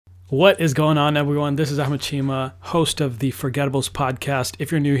What is going on, everyone? This is Ahmed Chima, host of the Forgettables podcast.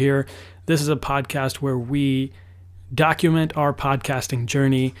 If you're new here, this is a podcast where we document our podcasting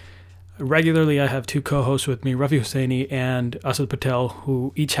journey. Regularly, I have two co-hosts with me, Rafi Husseini and Asad Patel,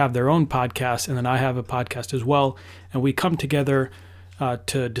 who each have their own podcast, and then I have a podcast as well. And we come together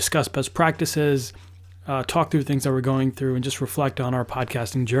to discuss best practices, talk through things that we're going through, and just reflect on our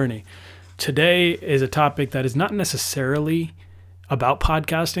podcasting journey. Today is a topic that is not necessarily about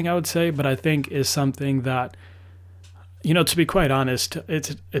podcasting, I would say, but I think is something that, to be quite honest,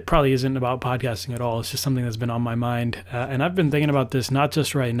 it probably isn't about podcasting at all. It's just something that's been on my mind. And I've been thinking about this not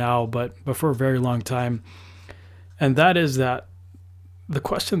just right now, but for a very long time. And that is that the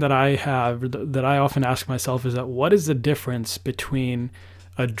question that I have, that I often ask myself is that what is the difference between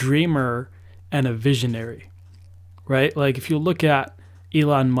a dreamer and a visionary, right? Like if you look at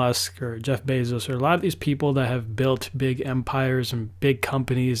Elon Musk or Jeff Bezos or a lot of these people that have built big empires and big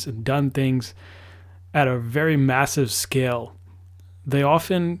companies and done things at a very massive scale, they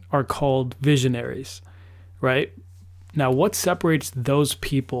often are called visionaries, right? Now, what separates those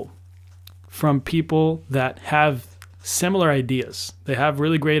people from people that have similar ideas? They have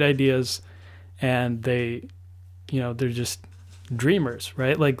really great ideas and they're just dreamers,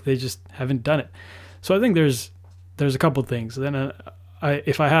 right? Like they just haven't done it. So I think there's a couple things. Then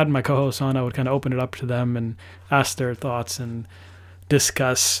if I had my co-hosts on, I would kind of open it up to them and ask their thoughts and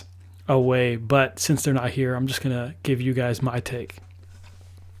discuss a way. But since they're not here, I'm just going to give you guys my take.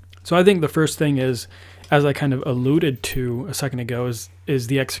 So I think the first thing is, as I kind of alluded to a second ago, is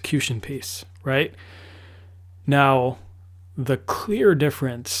the execution piece, right? Now, the clear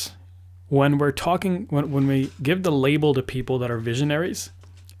difference when we're talking, when we give the label to people that are visionaries,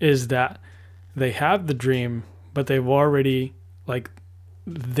 is that they have the dream, but they've already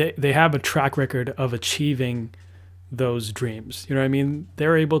they have a track record of achieving those dreams. You know what I mean?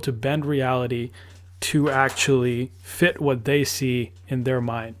 They're able to bend reality to actually fit what they see in their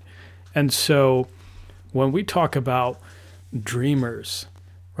mind. And so when we talk about dreamers,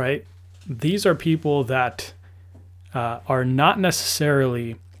 right, these are people that are not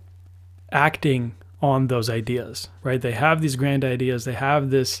necessarily acting on those ideas, right? They have these grand ideas. They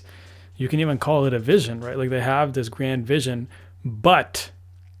have this, you can even call it a vision, right? Like they have this grand vision, but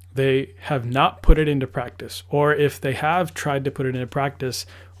they have not put it into practice. Or if they have tried to put it into practice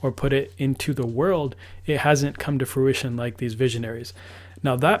or put it into the world, it hasn't come to fruition like these visionaries.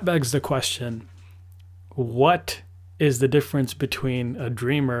 Now that begs the question, what is the difference between a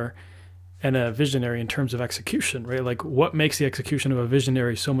dreamer and a visionary in terms of execution, right? Like what makes the execution of a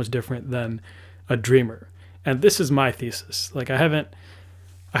visionary so much different than a dreamer? And this is my thesis. Like I haven't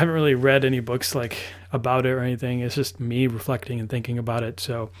really read any books like about it or anything. It's just me reflecting and thinking about it.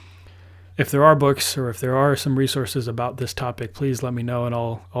 So if there are books or if there are some resources about this topic, please let me know and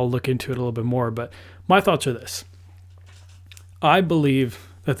I'll look into it a little bit more. But my thoughts are this. I believe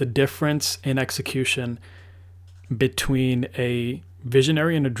that the difference in execution between a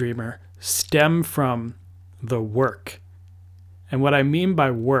visionary and a dreamer stem from the work. And what I mean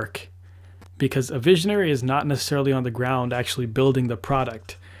by work, because a visionary is not necessarily on the ground actually building the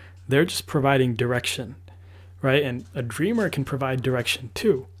product. They're just providing direction, right? And a dreamer can provide direction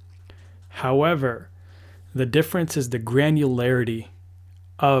too. However, the difference is the granularity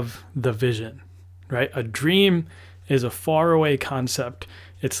of the vision, right? A dream is a faraway concept.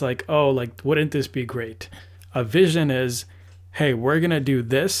 It's like, wouldn't this be great? A vision is, hey, we're going to do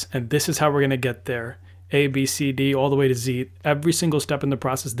this, and this is how we're going to get there. A, B, C, D, all the way to Z. Every single step in the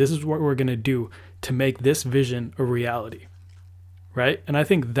process, this is what we're going to do to make this vision a reality, right? And I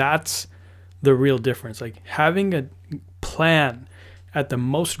think that's the real difference. Like having a plan at the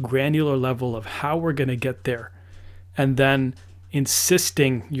most granular level of how we're going to get there, and then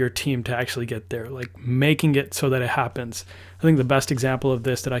insisting your team to actually get there, like making it so that it happens. I think the best example of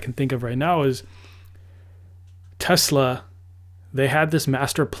this that I can think of right now is Tesla. They had this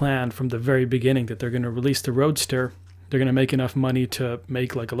master plan from the very beginning that they're going to release the Roadster. They're going to make enough money to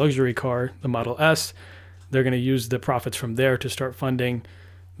make like a luxury car, the Model S. They're going to use the profits from there to start funding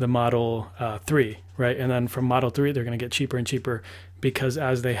the Model 3, right? And then from Model 3, they're going to get cheaper and cheaper because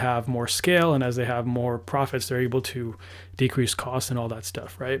as they have more scale and as they have more profits, they're able to decrease costs and all that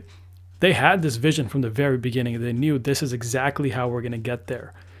stuff, right? They had this vision from the very beginning. They knew this is exactly how we're going to get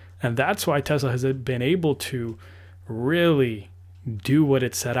there. And that's why Tesla has been able to really do what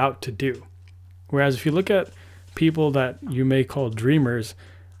it set out to do. Whereas if you look at people that you may call dreamers,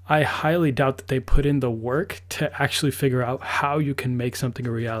 I highly doubt that they put in the work to actually figure out how you can make something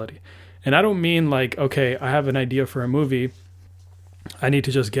a reality. And I don't mean like, okay, I have an idea for a movie. I need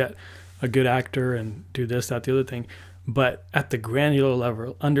to just get a good actor and do this, that, the other thing. But at the granular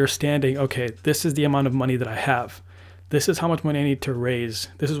level, understanding, okay, this is the amount of money that I have. This is how much money I need to raise.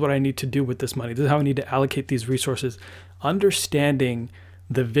 This is what I need to do with this money. This is how I need to allocate these resources. Understanding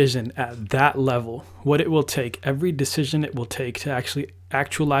the vision at that level, what it will take, every decision it will take to actually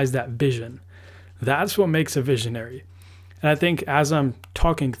actualize that vision. That's what makes a visionary. And I think as I'm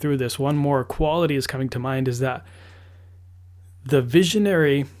talking through this, one more quality is coming to mind is that the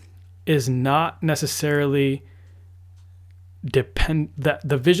visionary is not necessarily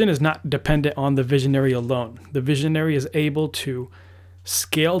the vision is not dependent on the visionary alone. The visionary is able to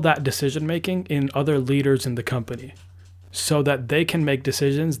scale that decision making in other leaders in the company so that they can make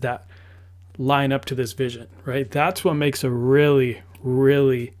decisions that line up to this vision, right? That's what makes a really,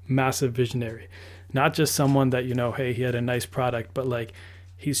 really massive visionary. Not just someone that, hey, he had a nice product, but like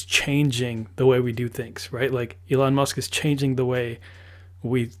he's changing the way we do things, right? Like Elon Musk is changing the way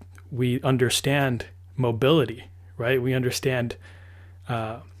we understand mobility, right? We understand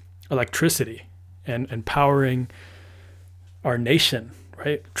electricity and powering our nation,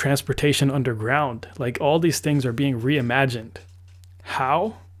 right? Transportation underground. Like all these things are being reimagined.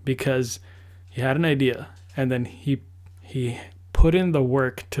 How? Because he had an idea and then he put in the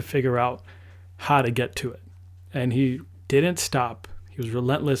work to figure out how to get to it. And he didn't stop. He was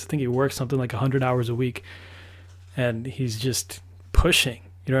relentless. I think he worked something like 100 hours a week. And he's just pushing.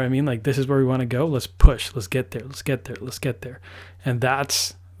 You know what I mean? Like, this is where we want to go. Let's push. Let's get there. Let's get there. Let's get there. And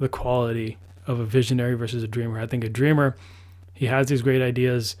that's the quality of a visionary versus a dreamer. I think a dreamer, he has these great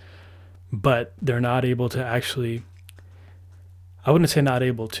ideas, but they're not able to actually, I wouldn't say not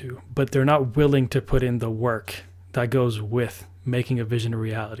able to, but they're not willing to put in the work that goes with making a vision a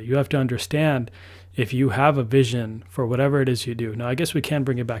reality. You have to understand if you have a vision for whatever it is you do. Now, I guess we can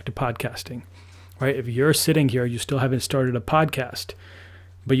bring it back to podcasting, right? If you're sitting here, you still haven't started a podcast,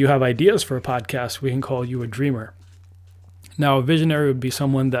 but you have ideas for a podcast, we can call you a dreamer. Now, a visionary would be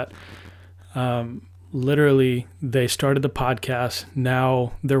someone that literally they started the podcast.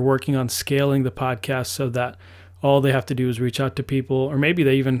 Now they're working on scaling the podcast so that all they have to do is reach out to people, or maybe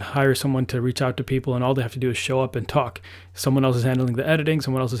they even hire someone to reach out to people and all they have to do is show up and talk. Someone else is handling the editing,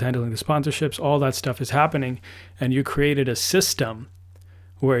 someone else is handling the sponsorships, all that stuff is happening. And you created a system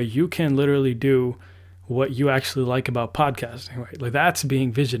where you can literally do what you actually like about podcasting, right? Like that's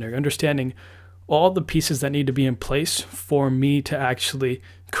being visionary, understanding all the pieces that need to be in place for me to actually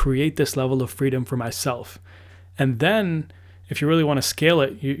create this level of freedom for myself. And then if you really want to scale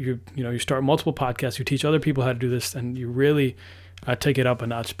it, you start multiple podcasts, you teach other people how to do this, and you really take it up a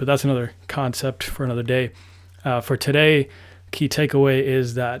notch. But that's another concept for another day. For today, key takeaway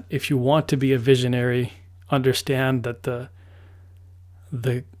is that if you want to be a visionary, understand that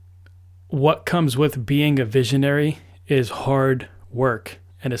the what comes with being a visionary is hard work.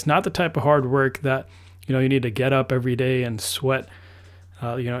 And it's not the type of hard work that, you need to get up every day and sweat,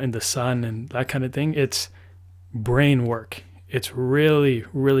 in the sun and that kind of thing. It's brain work. It's really,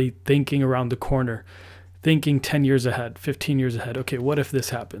 really thinking around the corner, thinking 10 years ahead, 15 years ahead. Okay, what if this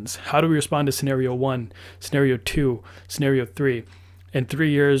happens? How do we respond to scenario 1, scenario 2, scenario 3? In 3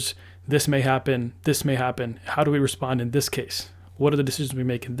 years, this may happen, this may happen. How do we respond in this case? What are the decisions we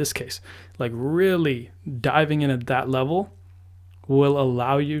make in this case? Like really diving in at that level will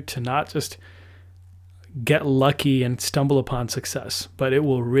allow you to not just get lucky and stumble upon success, but it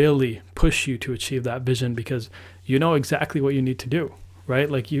will really push you to achieve that vision because you know exactly what you need to do, right?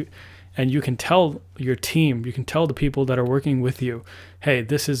 You can tell your team, you can tell the people that are working with you, hey,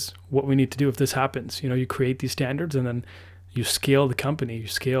 this is what we need to do if this happens. You create these standards and then you scale the company, you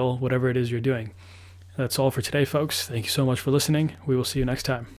scale whatever it is you're doing. That's all for today, folks. Thank you so much for listening. We will see you next time.